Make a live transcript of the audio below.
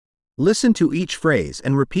Listen to each phrase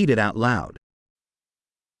and repeat it out loud.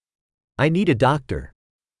 I need a doctor.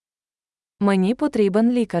 Мені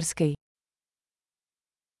потрібен лікарський.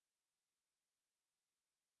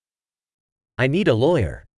 I need a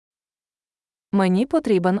lawyer. Мені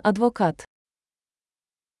потрібен адвокат.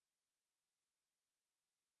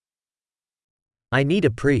 I need a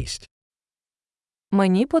priest.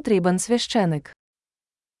 Мені потрібен священик.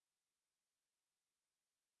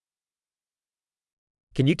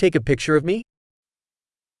 Can you take a picture of me?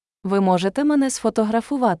 Ви можете мене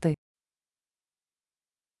сфотографувати.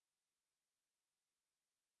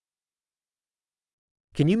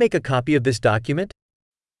 Can you make a copy of this document?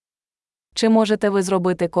 Чи можете ви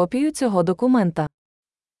зробити копію цього документа?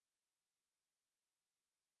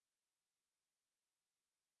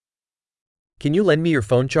 Can you lend me your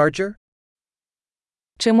phone charger?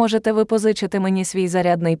 Чи можете ви позичити мені свій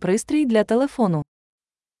зарядний пристрій для телефону?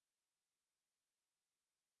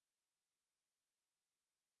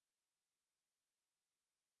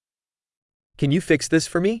 Can you fix this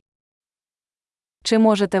for me? Чи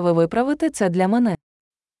можете ви виправити це для мене?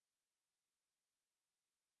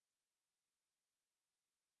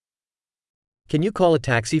 Can you call a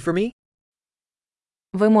taxi for me?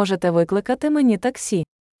 Ви можете викликати мені таксі.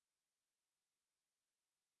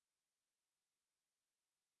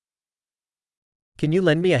 Can you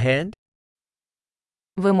lend me a hand?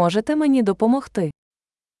 Ви можете мені допомогти.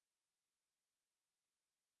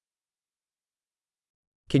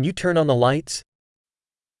 Can you turn on the lights?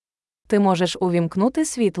 Ти можеш увімкнути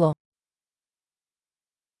світло.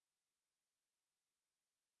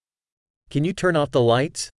 Can you turn off the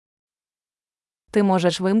lights? Ти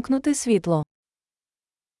можеш вимкнути світло.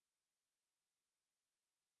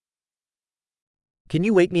 Can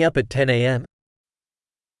you wake me up at 10 a.m.?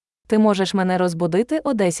 Ти можеш мене розбудити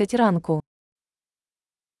о 10 ранку.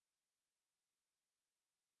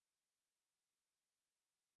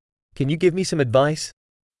 Can you give me some advice?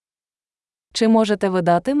 Чи можете ви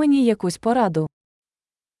дати мені якусь пораду?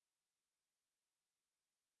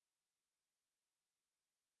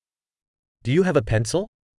 Do you have a pencil?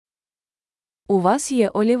 У вас є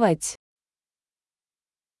олівець.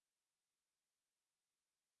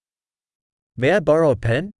 May I borrow a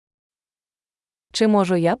pen? Чи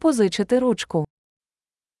можу я позичити ручку?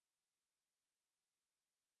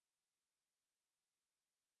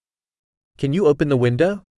 Can you open the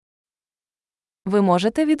window? Ви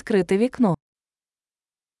можете відкрити вікно.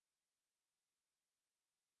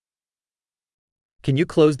 Can you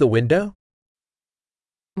close the window?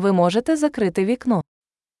 Ви можете закрити вікно.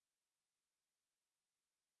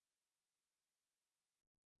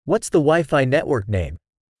 What's the Wi-Fi network name?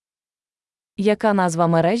 Яка назва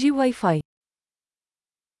мережі Wi-Fi?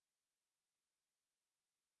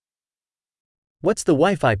 What's the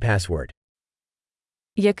Wi-Fi password?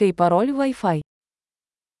 Який пароль Wi-Fi?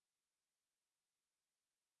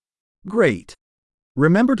 Great!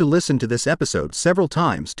 Remember to listen to this episode several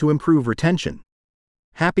times to improve retention.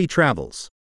 Happy travels!